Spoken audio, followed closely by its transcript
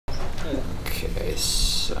Okay,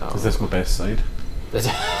 so... Is this my best side?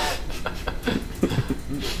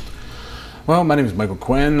 Well, my name is Michael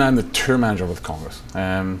Quinn. I'm the tour manager with Congress.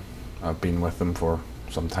 I've been with them for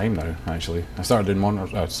some time now, actually. I started in front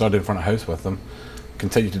of house with them.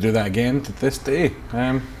 Continue to do that again to this day.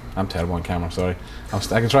 I'm terrible on camera, sorry. I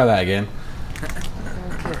can try that again.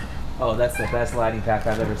 Oh, that's the best lighting pack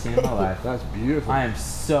I've ever seen in my life. That's beautiful. I am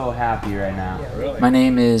so happy right now. Yeah, really. My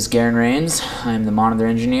name is Garen Rains. I'm the monitor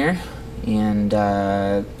engineer, and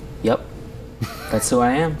yep, that's who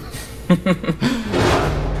I am.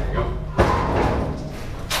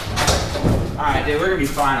 Alright, dude, we're gonna be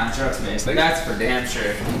fine on truck space. That's for damn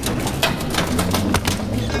sure.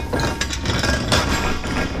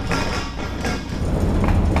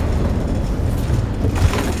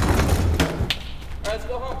 Let's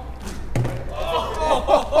go home.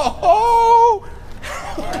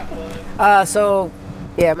 So,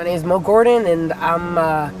 yeah, my name is Mo Gordon, and I'm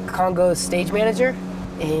Congo's stage manager,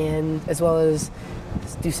 and as well as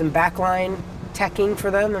do some backline teching for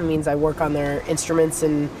them. That means I work on their instruments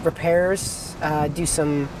and repairs, do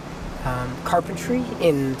some carpentry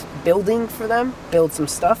and building for them, build some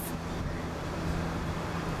stuff.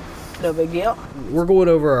 No big deal. We're going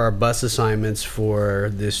over our bus assignments for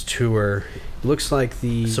this tour. Looks like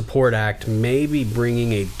the support act may be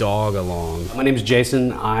bringing a dog along. My name is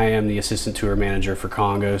Jason. I am the assistant tour manager for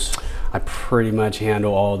Congos. I pretty much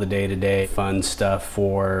handle all the day-to-day fun stuff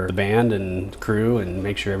for the band and crew and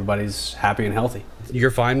make sure everybody's happy and healthy.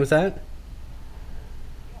 You're fine with that?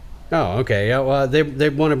 Oh, okay. Yeah, well, they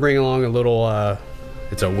want to bring along a little,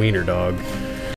 it's a wiener dog.